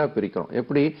தான் 2ஆ பிரிக்கிறோம்.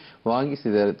 எப்படி வாங்கி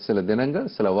சில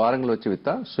தினங்கள் சில வாரங்கள் வச்சு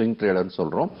வித்தா ஸ்விங் ட்ரேடர்னு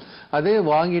சொல்றோம். அதே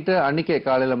வாங்கிட்டு அன்னைக்கே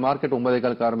காலையில் மார்க்கெட்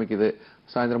 9:15 ஆரம்பிக்குது,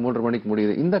 சாயந்தரம் 3 மணிக்கு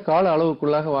முடியுது, இந்த கால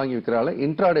அளவுக்குள்ளாக வாங்கி விற்கிறால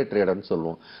இன்ட்ராடே ட்ரேடர்னு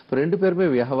சொல்லுவோம். இப்போ 2 பேருமே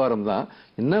வியாபாரம் தான்.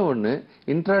 என்ன ஒன்று,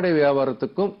 இன்ட்ராடே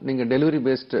வியாபாரத்துக்கும் நீங்க டெலிவரி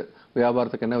பேஸ்டு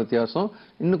வியாபாரத்துக்கு என்ன வித்தியாசம்,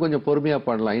 இன்னும் கொஞ்சம் பொறுமையா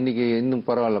பண்ணலாம், இன்னைக்கு இன்னும்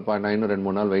பரவாயில்லப்பா நான் இன்னும்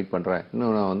 2-3 நாள் வெயிட் பண்றேன்,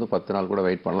 இன்னும் நான் வந்து 10 நாள் கூட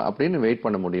வெயிட் பண்ணலாம் அப்படின்னு வெயிட்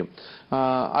பண்ண முடியும்.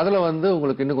 அதுல வந்து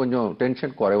உங்களுக்கு இன்னும் கொஞ்சம்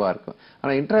டென்ஷன் குறைவா இருக்கும்.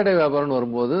 ஆனா இன்ட்ராடே வியாபாரம்னு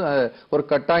வரும்போது ஒரு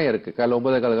கட்டாயம் இருக்கு, காலையில்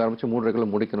 9:15 ஆரம்பிச்சு 3:30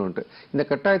 முடிக்கணும்ட்டு. இந்த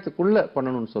கட்டாயத்துக்குள்ள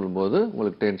பண்ணணும்னு சொல்லும்போது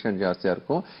உங்களுக்கு டென்ஷன் ஜாஸ்தியா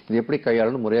இருக்கும். இது எப்படி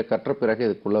கையாளணும் முறையா கற்ற பிறகு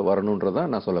இதுக்குள்ள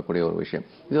வரணும்ன்றதான் நான் சொல்லக்கூடிய ஒரு விஷயம்.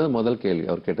 இது வந்து முதல் கேள்வி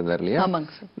அவர் கேட்டிருந்தார் இல்லையா,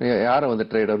 யாரை வந்து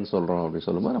ட்ரேடர்னு சொல்றோம் அப்படின்னு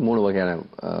சொல்லும்போது 3 வகையான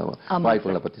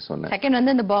வாய்ப்புகளை பத்தி சொன்னேன்.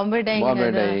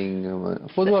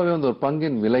 பொதுவாகவே வந்து ஒரு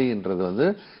பங்கின் விலைன்றது வந்து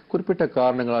குறிப்பிட்ட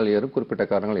காரணங்களால் ஏறும், குறிப்பிட்ட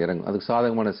காரணங்கள் இறங்கும். அதுக்கு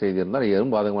சாதகமான செய்தி இருந்தால்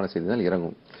ஏறும், பாதகமான செய்தி இருந்தால்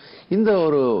இறங்கும். இந்த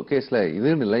ஒரு கேஸ்ல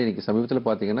இதுன்னு இல்லை, இன்னைக்கு சமீபத்தில்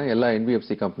பாத்தீங்கன்னா எல்லா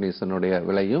NBFC கம்பெனிஸனுடைய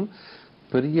விலையும்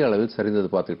பெரிய அளவில் சரிந்தது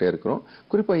பார்த்துக்கிட்டே இருக்கிறோம்.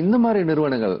 குறிப்பா இந்த மாதிரி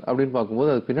நிறுவனங்கள் அப்படின்னு பார்க்கும்போது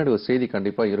அது பின்னாடி ஒரு செய்தி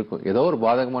கண்டிப்பா இருக்கும். ஏதோ ஒரு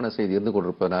பாதகமான செய்தி இருந்து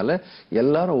கொண்டிருப்பதனால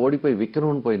எல்லாரும் ஓடி போய்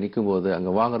விற்கணும்னு போய் நிற்கும் போது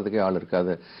அங்க வாங்குறதுக்கே ஆள்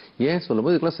இருக்காது. ஏன்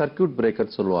சொல்லும்போது இதுக்கெல்லாம் சர்க்கியூட்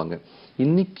பிரேக்கர் சொல்லுவாங்க.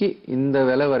 இன்னைக்கு இந்த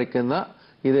விலை வரைக்கும் தான்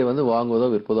இதை வந்து வாங்குவதோ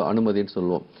விற்பதோ அனுமதின்னு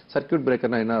சொல்லுவோம். சர்க்கியூட்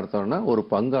பிரேக்கர்னா என்ன அர்த்தம்னா, ஒரு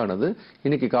பங்கானது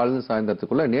இன்னைக்கு காலையில்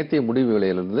சாயந்தரத்துக்குள்ள நேற்றைய முடிவு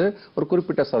விலையிலிருந்து ஒரு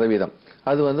குறிப்பிட்ட சதவீதம்,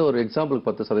 அது வந்து ஒரு எக்ஸாம்பிள்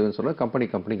 10% சொல்ல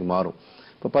கம்பெனிக்கு மாறும்.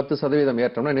 இப்போ 10%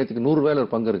 ஏற்றம்னா நேற்றுக்கு 100 ரூபாயில் ஒரு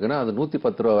பங்கு இருக்குன்னா அது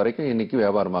 110 ரூபா வரைக்கும் இன்னைக்கு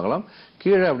வியாபாரம் ஆகலாம்.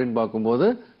 கீழே அப்படின்னு பார்க்கும்போது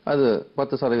அது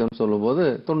 10% சொல்லும்போது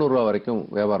 90 ரூபா வரைக்கும்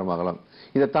வியாபாரம் ஆகலாம்.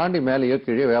 இதை தாண்டி மேலேயோ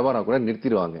கீழே வியாபாரம் கூட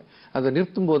நிறுத்திடுவாங்க. அதை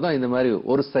நிறுத்தும் போது தான் இந்த மாதிரி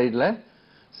ஒரு சைடில்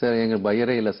சார் எங்க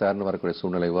பையரே இல்லை சார்னு வரக்கூடிய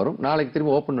சூழ்நிலை வரும். நாளைக்கு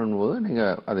திரும்ப ஓப்பன் பண்ணும்போது நீங்க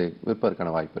அதை விற்பதற்கான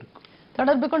வாய்ப்பு இருக்கு.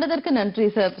 தொடர்பு கொண்டதற்கு நன்றி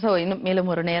சார். இன்னும்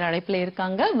மேலும் ஒரு நேர அழைப்புல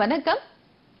இருக்காங்க. வணக்கம்.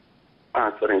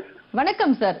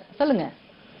 வணக்கம் சார், சொல்லுங்க.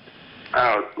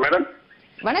 மேடம்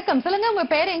வணக்கம், சொல்லுங்க. உங்க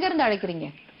பேர் எங்க இருந்து அழைக்கிறீங்க?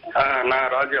 நான்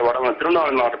ராஜா வடம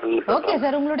திருநாவல் மாவட்டத்தில். ஓகே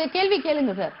சார், உங்களுடைய கேள்வி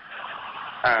கேளுங்க சார்.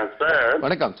 சார்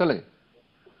வணக்கம், சொல்லுங்க.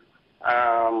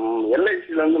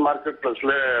 எல்ஐசில வந்து மார்க்கெட்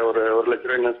பிளஸ்ல ஒரு 1 லட்ச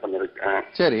ரூபாய் இன்வெஸ்ட் பண்ணிருக்கேன்.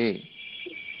 சரி,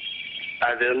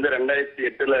 அது வந்து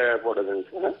 2008ல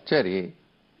போடுதுங்க சார். சரி.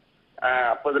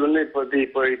 அப்பதுல இருந்து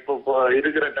இப்போ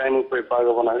இருக்கிற டைமுக்கு போய்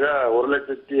பார்க்க போனாக்கா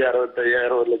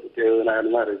 1,65,000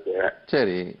 1,70,000 தான் இருக்கு.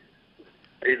 சரி,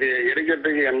 இது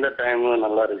எடுக்கிறதுக்கு எந்த டைம்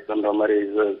நல்லா இருக்குன்ற மாதிரி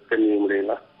தெரிஞ்சுக்க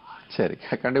முடியுங்களா? சரி,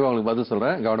 கண்டிப்பா உங்களுக்கு பதில்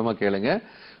சொல்றேன், கவனமா கேளுங்க.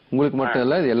 உங்களுக்கு மட்டும்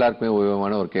இல்ல, இது எல்லாருக்குமே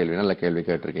உபயோகமான ஒரு கேள்வி, நல்ல கேள்வி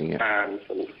கேட்டிருக்கீங்க.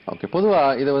 ஓகே, பொதுவா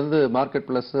இதை வந்து மார்க்கெட்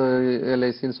பிளஸ்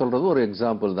எல்ஐசின்னு சொல்றது ஒரு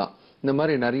எக்ஸாம்பிள் தான். இந்த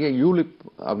மாதிரி நிறைய யூலிப்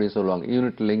அப்படின்னு சொல்லுவாங்க,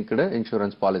 யூனிட் லிங்க்டு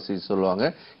இன்சூரன்ஸ் பாலிசி சொல்லுவாங்க.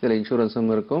 இதுல இன்சூரன்ஸும்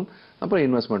இருக்கும், அப்புறம்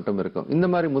இன்வெஸ்ட்மெண்ட்டும் இருக்கும். இந்த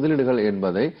மாதிரி முதலீடுகள்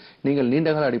என்பதை நீங்கள்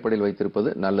நீண்டகால அடிப்படையில் வைத்திருப்பது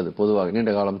நல்லது. பொதுவாக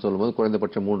நீண்ட காலம் சொல்லும்போது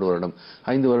குறைந்தபட்சம் 3 வருடம்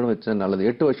 5 வருடம் வச்சா நல்லது,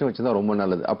 8 வருஷம் வச்சுதான் ரொம்ப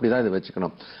நல்லது. அப்படிதான் இதை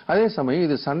வச்சுக்கணும். அதே சமயம்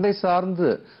இது சந்தை சார்ந்து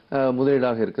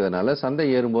முதலீடாக இருக்கிறதுனால சந்தை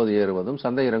ஏறும்போது ஏறுவதும்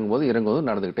சந்தை இறங்கும்போது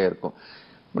இறங்குவதும் நடந்துகிட்டே இருக்கும்.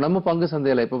 நம்ம பங்கு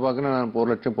சந்தையில இப்ப பாக்கணும், நான் 1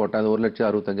 லட்சம் போட்டேன், அது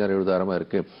 1,65,000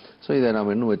 இருக்கு. ஸோ இதை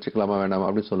நம்ம இன்னும் வச்சுக்கலாமா வேண்டாமா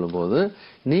அப்படின்னு சொல்லும்போது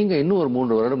நீங்க இன்னும் ஒரு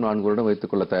 3 வருடம் 4 வருடம்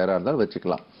வைத்துக்கொள்ள தயாரா இருந்தால்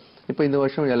வச்சுக்கலாம். இப்ப இந்த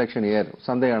வருஷம் எலெக்ஷன் இயர்,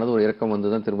 சந்தையானது ஒரு இறக்கம்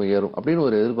வந்துதான் திரும்ப ஏறும் அப்படின்னு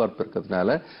ஒரு எதிர்பார்ப்பு இருக்கிறதுனால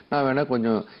நான் வேணா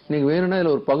கொஞ்சம் நீங்க வேணும்னா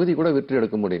இதுல ஒரு பகுதி கூட விற்று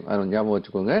எடுக்க முடியும், அதை ஞாபகம்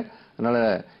வச்சுக்கோங்க. அதனால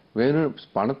வேணும்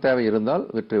பண தேவை இருந்தால்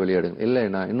விற்று வெளியேடுங்க,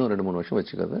 இல்லைன்னா இன்னும் 2-3 வருஷம்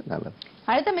வச்சுக்கிறது நல்லது.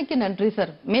 அழைத்தமைக்கு நன்றி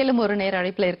சார். மேலும் ஒரு நேர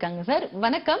அழைப்புல இருக்காங்க சார்.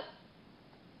 வணக்கம்.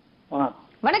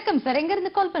 வணக்கம் சார், எங்க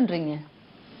இருந்து கால் பண்றீங்க?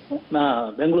 நான்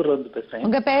பெங்களூர்ல இருந்து பேசுறேன்.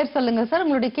 உங்க பெயர் சொல்லுங்க சார்,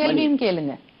 உங்களுடைய கேள்வியும்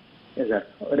கேளுங்க. சார்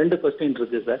 2 கொஸ்டின்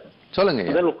இருக்கு சார். சொல்லுங்க.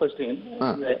 முதல் கொஸ்டின்,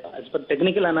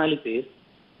 டெக்னிக்கல் அனாலிசிஸ்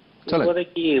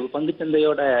இப்போதைக்கு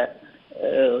பங்குச்சந்தையோட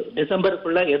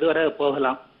டிசம்பருக்குள்ள எதுவரை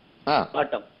போகலாம்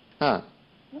பாட்டம்,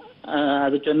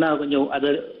 அது சொன்னா கொஞ்சம் அதை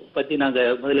பத்தி நாங்க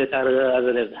முதலீட்டாளர்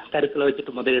அதுல கருத்துல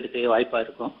வச்சுட்டு முதலீடு செய்ய வாய்ப்பா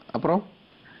இருக்கும். அப்புறம்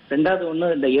ரெண்டாவது ஒண்ணு,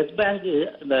 இந்த எஸ் பேங்க்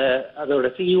இந்த அதோட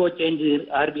சிஇஓ சேஞ்ச்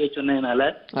ஆர்பிஐ சொன்னதுனால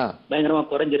பயங்கரமா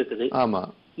குறைஞ்சிருக்குது.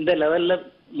 இந்த லெவல்ல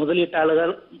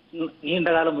முதலீட்டாளர்கள் நீண்ட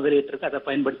கால முதலீட்டிற்கு அதை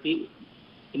பயன்படுத்தி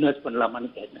இன்வெஸ்ட் பண்ணலாமான்னு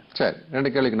கேட்டேன். சரி, 2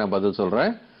 கேள்விக்கு நான் பதில்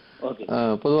சொல்றேன்.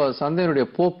 பொதுவாக சந்தையினுடைய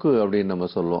போக்கு அப்படின்னு நம்ம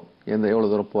சொல்லுவோம்,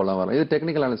 எவ்வளவு தூரம் போகலாம் வரும். இது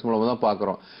டெக்னிக்கல் அனாலிசிஸ் மூலமா தான்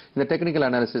பாக்குறோம். இந்த டெக்னிக்கல்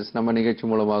அனாலிசிஸ் நம்ம நிகழ்ச்சி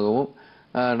மூலமாகவும்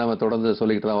நம்ம தொடர்ந்து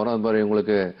சொல்லிக்கிட்டு தான் வரோம். அது மாதிரி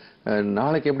உங்களுக்கு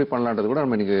நாளைக்கு எப்படி பண்ணலான்றது கூட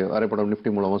நம்ம இன்னைக்கு வரைபடம்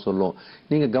நிஃப்டி மூலமா சொல்லுவோம்.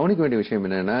 நீங்க கவனிக்க வேண்டிய விஷயம்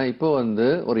என்னன்னா, இப்போ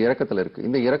ஒரு இறக்கத்துல இருக்கு.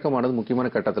 இந்த இறக்கமானது முக்கியமான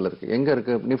கட்டத்துல இருக்கு. எங்க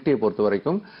இருக்கு நிஃப்டியை பொறுத்த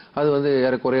வரைக்கும் அது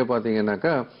ஏறக்குறைய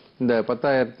பாத்தீங்கன்னாக்கா இந்த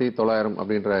 10,900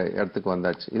 அப்படின்ற இடத்துக்கு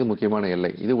வந்தாச்சு. இது முக்கியமான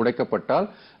எல்லை. இது உடைக்கப்பட்டால்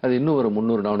அது இன்னும் ஒரு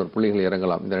 300-400 புள்ளிகள்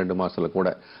இறங்கலாம் இந்த 2 மாசத்துல கூட.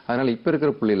 அதனால இப்ப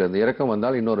இருக்கிற புள்ளியில இருந்து இறக்கம்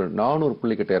வந்தால் இன்னொரு 400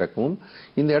 புள்ளி கிட்ட இறக்கும்.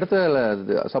 இந்த இடத்துல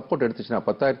சப்போர்ட் எடுத்துச்சுன்னா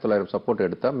 10,900 சப்போர்ட்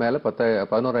எடுத்தா மேல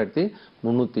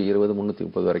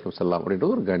 11,320-330 வரைக்கும் செல்லலாம்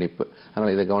அப்படின்றது ஒரு கணிப்பு.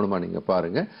 அதனால இதை கவனமா நீங்க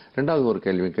பாருங்க. ரெண்டாவது ஒரு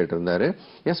கேள்வியும் கேட்டிருந்தாரு.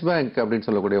 எஸ் பேங்க் அப்படின்னு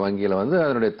சொல்லக்கூடிய வங்கியில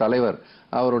அதனுடைய தலைவர்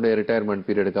அவருடைய ரிட்டையர்மெண்ட்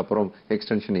பீரியடுக்கு அப்புறம்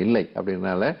எக்ஸ்டென்ஷன் இல்லை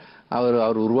அப்படின்னால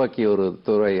அவர் உருவாக்கிய ஒரு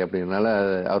துறை அப்படின்னால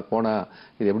அவர் போனா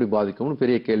இது எப்படி பாதிக்கும்னு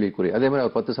பெரிய கேள்விக்குறி. அதே மாதிரி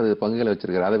அவர் 10% பங்குகளை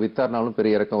வச்சிருக்காரு. அதை வித்தாருனாலும்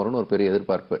பெரிய இறக்கம் வரும்னு ஒரு பெரிய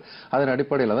எதிர்பார்ப்பு. அதன்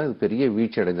அடிப்படையில் தான் இது பெரிய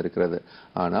வீழ்ச்சி அடைந்திருக்கிறது.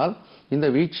 ஆனால் இந்த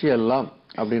வீழ்ச்சி எல்லாம்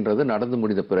அப்படின்றது நடந்து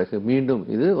முடிந்த பிறகு மீண்டும்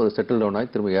இது ஒரு செட்டில் டவுன் ஆகி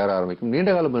திரும்ப ஏற ஆரம்பிக்கும். நீண்ட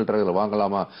கால முதலீட்டாளர்கள்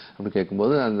வாங்கலாமா அப்படின்னு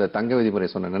கேட்கும்போது அந்த தங்க விதிமுறை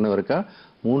சொன்ன நினைவருக்கா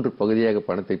 3 பகுதியாக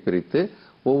பணத்தை பிரித்து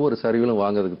ஒவ்வொரு சரிவிலும்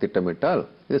வாங்குறதுக்கு திட்டமிட்டால்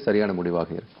இது சரியான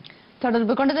முடிவாக இருக்கும்.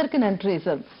 தொடர்பு கொண்டதற்கு நன்றி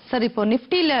சார். சார், இப்போ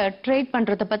நிஃப்டில ட்ரேட்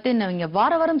பண்றத பத்தி நீங்க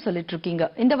வாரம் சொல்லிட்டு இருக்கீங்க.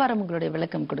 இந்த வாரம் உங்களுடைய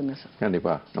விளக்கம் கொடுங்க சார்.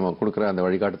 கண்டிப்பா நம்ம கொடுக்குற அந்த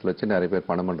வழிகாட்டுல வச்சு நிறைய பேர்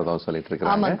பணம் பண்றதாவும் சொல்லிட்டு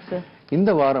இருக்காங்க.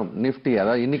 இந்த வாரம் நிஃப்டி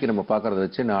அதாவது இன்னைக்கு நம்ம பாக்குறத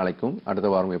வச்சு நாளைக்கும் அடுத்த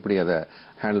வாரம் எப்படி அதை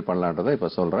ஹேண்டில் பண்ணலான்றதை இப்ப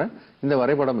சொல்றேன். இந்த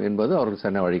வரைபடம் என்பது அவருக்கு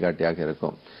சின்ன வழிகாட்டியாக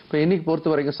இருக்கும். இப்ப இன்னைக்கு பொறுத்த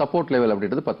வரைக்கும் சப்போர்ட் லெவல்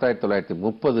அப்படின்றது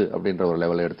 10,930 அப்படின்ற ஒரு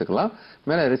லெவல் எடுத்துக்கலாம்.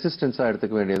 மேல ரெசிஸ்டன்ஸா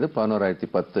எடுத்துக்க வேண்டியது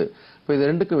 11,010. இப்போ இது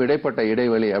ரெண்டுக்கும் இடைப்பட்ட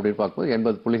இடைவெளி அப்படின்னு பார்க்கும்போது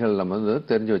 80 புள்ளிகள் நம்ம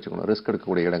தெரிஞ்சு வச்சுக்கணும். ரிஸ்க்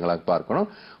எடுக்கக்கூடிய இடங்களாக பார்க்கணும்.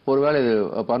 ஒருவேளை இது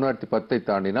 11,010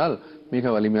 தாண்டினால்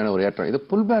மிக வலிமையான ஒரு ஏற்றம். இது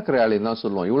புல் பேக் ரேலின்னு தான்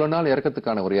சொல்லுவோம். இவ்வளவு நாள்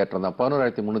இறக்கத்துக்கான ஒரு ஏற்றம் தான்.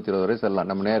 11,320 வரை செல்லலாம்.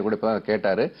 நம்ம நேர் கூட இப்ப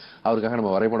கேட்டாரு, அவருக்காக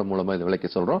நம்ம வரைபடம் மூலமா இது விளக்கி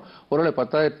சொல்றோம். ஒருவேளை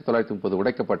 10,930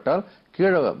 உடைக்கப்பட்டால்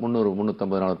கீழே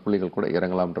 300-350 புள்ளிகள் கூட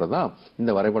இறங்கலாம்ன்றதுதான்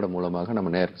இந்த வரைபடம் மூலமாக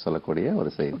நம்ம நேருக்கு சொல்லக்கூடிய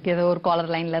ஒரு செய்தி. ஒரு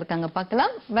காலர் லைன்ல இருக்காங்க,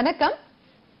 பார்க்கலாம். வணக்கம்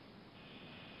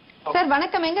சார்.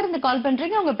 வணக்கம், எங்க இருந்து கால்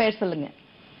பண்றீங்க? உங்க பேர் சொல்லுங்க.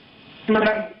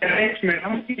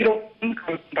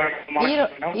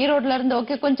 ஈரோட்ல இருந்து.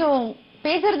 ஓகே, கொஞ்சம்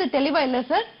பேசுறது தெளிவா இல்ல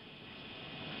சார்.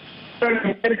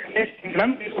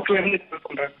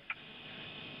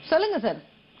 சொல்லுங்க சார்.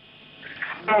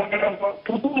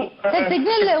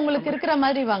 சிக்னல் உங்களுக்கு இருக்கிற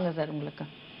மாதிரி வாங்க சார். உங்களுக்கு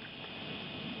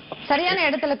சரியான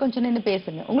இடத்துல கொஞ்சம் நின்னு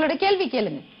பேசுங்க. உங்களோட கேள்வி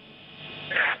கேளுங்க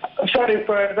சார்.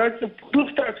 இப்ப ஏதாச்சும் புது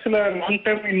ஸ்டாக்ஸ்ல லாங்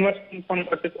டர்ம் இன்வெஸ்ட்மெண்ட்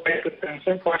பண்றதுக்கு வாய்ப்பு இருக்காங்க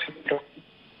சார்? பாசிபிள்.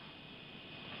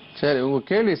 சரி, உங்க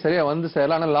கேள்வி சரியா வந்து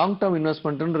சார். ஆனா லாங் டர்ம்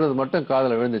இன்வெஸ்ட்மெண்ட்ன்றது மட்டும்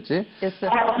காதுல விழுந்துச்சு.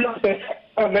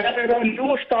 வேற ஏதாவது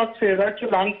நியூ ஸ்டாக்ஸ்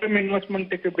ஏதாச்சும் லாங் டர்ம்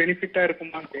இன்வெஸ்ட்மெண்ட்டுக்கு பெனிஃபிட்டா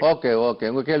இருக்குமா? ஓகே,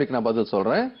 உங்க கேள்விக்கு நான் பதில்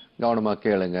சொல்றேன், கவனமா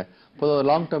கேளுங்க. பொதுவாக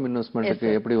லாங் டர்ம் இன்வெஸ்ட்மெண்ட்டுக்கு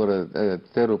எப்படி ஒரு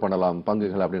தேர்வு பண்ணலாம்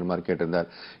பங்குகள் அப்படின்னு மாதிரி கேட்டிருந்தார்.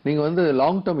 நீங்க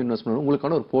லாங் டர்ம் இன்வெஸ்ட்மெண்ட்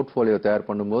உங்களுக்கான ஒரு போர்ட்ஃபோலியோ தயார்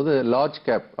பண்ணும்போது லார்ஜ்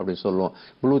கேப் அப்படின்னு சொல்லுவோம்,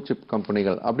 ப்ளூ சிப்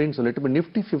கம்பெனிகள் அப்படின்னு சொல்லிட்டு இப்போ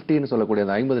நிஃப்டி 50ன்னு சொல்லக்கூடிய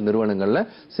அந்த 50 நிறுவனங்கள்ல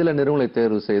சில நிறுவனங்களை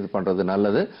தேர்வு செய்து பண்றது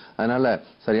நல்லது. அதனால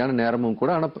சரியான நேரமும்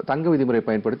கூட. ஆனா தங்க விதிமுறை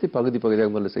பயன்படுத்தி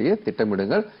பகுதியாக முதல்ல செய்ய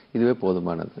திட்டமிடுங்கள். இதுவே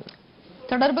போதுமானது.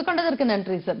 தொடர்பு கொண்டதற்கு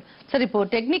நன்றி சார். சார், இப்போ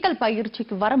டெக்னிக்கல்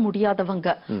பயிற்சிக்கு வர முடியாதவங்க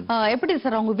எப்படி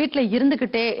சார் அவங்க வீட்டுல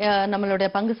இருந்துகிட்டே நம்மளுடைய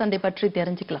பங்கு சந்தை பற்றி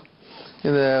தெரிஞ்சுக்கலாம்?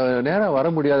 இது நேரம் வர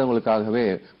முடியாதவங்களுக்காகவே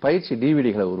பயிற்சி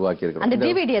டிவிடிகளை உருவாக்கி இருக்கிறோம். அந்த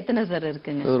டிவிடி எத்தனை சார்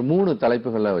இருக்குங்க? ஒரு 3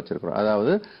 தலைப்புகள்ல வச்சிருக்கிறோம்.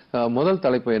 அதாவது முதல்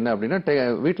தலைப்பு என்ன அப்படின்னா,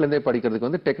 வீட்டுல இருந்தே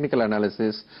படிக்கிறதுக்கு technical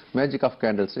analysis, magic of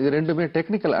candles. இது ரெண்டுமே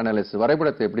டெக்னிக்கல் அனாலிசிஸ்,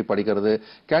 வரைபடத்தை எப்படி படிக்கிறது,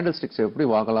 கேண்டில் ஸ்டிக்ஸ் எப்படி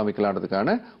வாங்கலாம்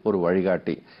விற்கலான்றதுக்கான ஒரு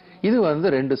வழிகாட்டி. இது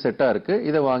 2 செட்டா இருக்கு.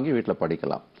 இதை வாங்கி வீட்டுல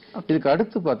படிக்கலாம். இதுக்கு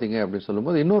அடுத்து பாத்தீங்க அப்படின்னு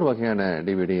சொல்லும்போது இன்னொரு வகையான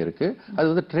டிவிடி இருக்கு.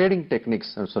 அது ட்ரேடிங்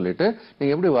டெக்னிக்ஸ் சொல்லிட்டு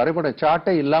நீங்க எப்படி வரைபடம்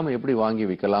சார்ட்டே இல்லாம எப்படி வாங்கி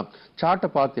விற்கலாம், சார்ட்டை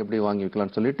பார்த்து எப்படி வாங்கி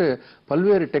விற்கலாம்னு சொல்லிட்டு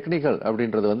பல்வேறு டெக்னிக்கல்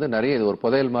அப்படின்றது நிறைய இது ஒரு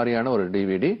புதையல் மாதிரியான ஒரு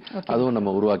டிவிடி. அதுவும்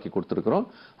நம்ம உருவாக்கி கொடுத்துருக்கிறோம்.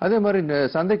 அதே மாதிரி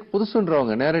சந்தைக்கு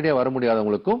புதுசுன்றவங்க நேரடியாக வர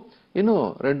முடியாதவங்களுக்கும் இன்னும்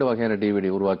 2 வகையான டிவிடி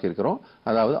உருவாக்கி இருக்கிறோம்.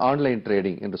 அதாவது ஆன்லைன்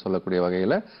ட்ரேடிங் என்று சொல்லக்கூடிய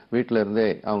வகையில வீட்டில இருந்தே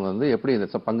அவங்க வந்து எப்படி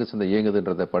இந்த பங்கு சந்தை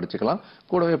இயங்குதுன்றதை படிச்சுக்கலாம்.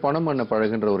 கூடவே பணம் பண்ண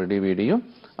பழகுன்ற ஒரு டிவிடியும்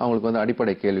அவங்களுக்கு வந்து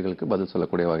அடிப்படை கேள்விகளுக்கு பதில்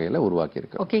சொல்லக்கூடிய வகையில உருவாக்கி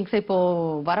இருக்கு. ஓகேங்க சார். இப்போ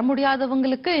வர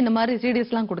முடியாதவங்களுக்கு இந்த மாதிரி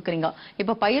சிடிஸ் எல்லாம் கொடுக்குறீங்க.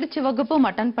 இப்ப பயிற்சி வகுப்பும்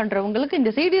அட்டன் பண்றவங்களுக்கு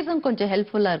இந்த சிடிஸும் கொஞ்சம்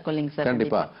ஹெல்ப்ஃபுல்லா இருக்கும் இல்லைங்க சார்?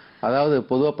 கண்டிப்பா. அதாவது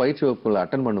பொதுவா பயிற்சி வகுப்புகள்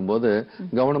அட்டன் பண்ணும்போது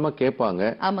கவனமா கேட்பாங்க.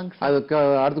 அதுக்கு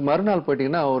அடுத்து மறுநாள்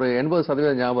போயிட்டீங்கன்னா ஒரு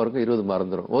 80% ஞாபகம் இருக்கும், 20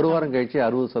 மறந்துடும். ஒரு வாரம் கழிச்சு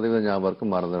 60% ஞாபகம்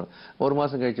இருக்கும், மறந்துடும். ஒரு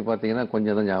மாசம் கழிச்சு பாத்தீங்கன்னா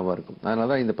கொஞ்சம் தான் ஞாபகம் இருக்கும்.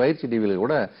 அதனாலதான் இந்த பயிற்சி டிவியில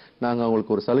கூட நாங்க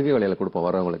அவங்களுக்கு ஒரு சலுகை விலையில கொடுப்போம்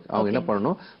வரவங்களுக்கு. அவங்க என்ன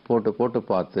பண்ணணும், போட்டு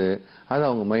பார்த்து அதை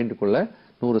அவங்க மைண்டுக்குள்ள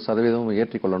 100%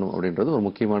 ஏற்றிக்கொள்ளணும் அப்படின்றது ஒரு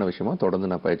முக்கியமான விஷயமா தொடர்ந்து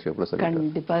நான் பயிற்சி வகுப்புல சொல்லிருக்கேன்.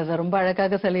 கண்டிப்பா சார், ரொம்ப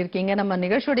அழகாக சொல்லியிருக்கீங்க. நம்ம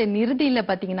நிகழ்ச்சியோட நிறுதியில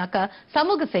பாத்தீங்கன்னாக்கா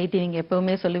சமூக செய்தி நீங்க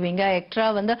எப்பவுமே சொல்லுவீங்க. எக்ட்ரா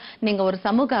வந்து நீங்க ஒரு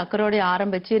சமூக அக்கறையோட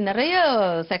ஆரம்பிச்சு நிறைய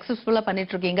சக்சஸ்ஃபுல்லா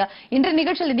பண்ணிட்டு இருக்கீங்க. இன்றைய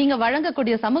நிகழ்ச்சியில நீங்க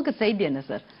வழங்கக்கூடிய சமூக செய்தி என்ன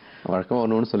சார்? வழக்கமா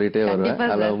ஒண்ணு சொல்லிட்டே வருவேன்.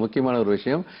 அதுல முக்கியமான ஒரு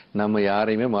விஷயம், நம்ம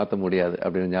யாரையுமே மாத்த முடியாது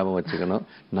அப்படின்னு ஞாபகம் வச்சுக்கணும்.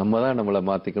 நம்ம தான் நம்மளை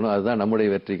மாத்திக்கணும். அதுதான் நம்முடைய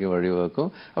வெற்றிக்கு வழிவகுக்கும்.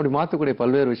 அப்படி மாத்தக்கூடிய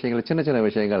பல்வேறு விஷயங்கள், சின்ன சின்ன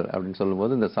விஷயங்கள் அப்படின்னு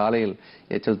சொல்லும்போது, இந்த சாலையில்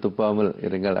எச்சல் துப்பாமல்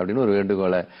இருங்கள் அப்படின்னு ஒரு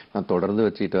வேண்டுகோளை நான் தொடர்ந்து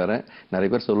வச்சுக்கிட்டு வரேன்.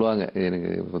 நிறைய பேர் சொல்லுவாங்க,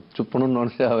 எனக்கு துப்பணும்னு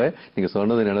நினைச்சாவே நீங்க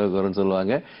சொன்னது நினைவுக்கு வரும்னு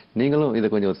சொல்லுவாங்க. நீங்களும் இதை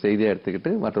கொஞ்சம் ஒரு செய்தியா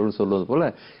எடுத்துக்கிட்டு மற்றவர்கள் சொல்வது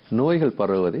போல நோய்கள்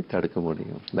பரவுவதை தடுக்க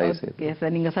முடியும்.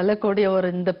 தயவுசெய்து நீங்க சொல்லக்கூடிய ஒரு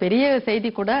இந்த பெரிய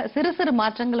செய்தி கூட சிறு சிறு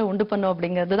மாற்றங்களை உண்டு பண்ணும்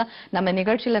அப்படிங்கிறது தான் நம்ம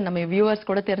நிகழ்ச்சியில நம்ம வியூவர்ஸ்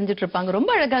கூட தெரிஞ்சிட்டு இருப்பாங்க.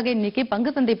 ரொம்ப அழகாக இன்னைக்கு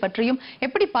பங்கு சந்தை பற்றியும்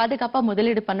எப்படி பாதுகாப்பா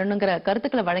முதலீடு பண்ணணுங்கிற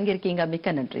கருத்துக்களை வழங்கியிருக்கீங்க.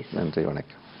 மிக்க நன்றி. நன்றி,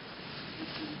 வணக்கம்.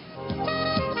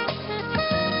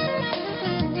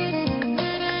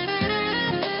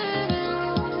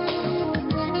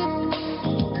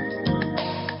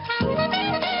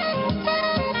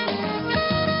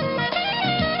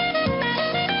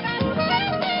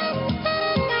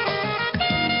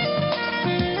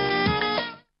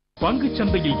 பங்குச்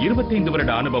சந்தையில் 25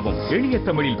 வருட அனுபவம், எளிய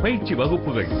தமிழில் பயிற்சி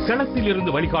வகுப்புகள், களத்தில்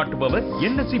இருந்து வழிகாட்டுபவர்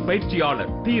NSC பயிற்சியாளர்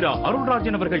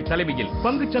T.R.ARULRAJHAN அவர்கள் தலைமையில்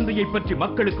பங்குச் சந்தையை பற்றி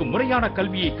மக்களுக்கு முறையான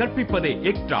கல்வியை கற்பிப்பதே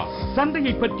எக்ட்ரா.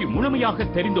 சந்தையை பற்றி முழுமையாக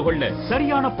தெரிந்து கொள்ள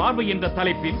சரியான பார்வை என்ற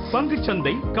தலைப்பில் பங்குச்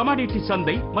சந்தை, கமாடிட்டி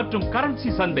சந்தை மற்றும்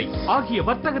கரன்சி சந்தை ஆகிய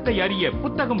வர்த்தகத்தை அறிய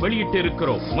புத்தகம் வெளியிட்டு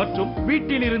இருக்கிறோம். மற்றும்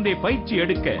வீட்டில் இருந்தே பயிற்சி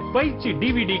எடுக்க பயிற்சி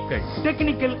டிவிடிக்கள்,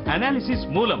 டெக்னிக்கல் அனாலிசிஸ்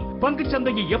மூலம் பங்குச்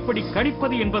சந்தையை எப்படி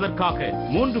கணிப்பது என்பதற்காக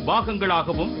 3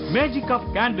 பாகங்களாகவும், மேஜிக் ஆஃப்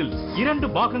கேண்டில்ஸ் 2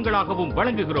 பாகங்களாகவும்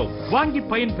வழங்குகிறோம். வாங்கி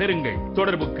பயன் பெறுங்கள்.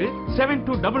 தொடர்புக்கு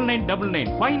 729999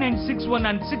 5961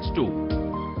 and 62.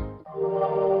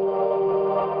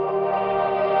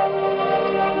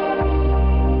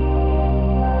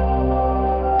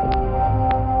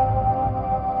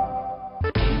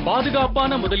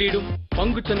 பாதுகாப்பான முதலீடும்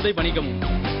பங்குச்சந்தை வணிகமும்.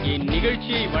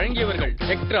 இந்நிகழ்ச்சியை வழங்கியவர்கள்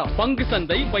எக்ட்ரா பங்கு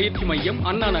சந்தை பயிற்சி மையம்,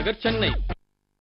 அண்ணா நகர், சென்னை.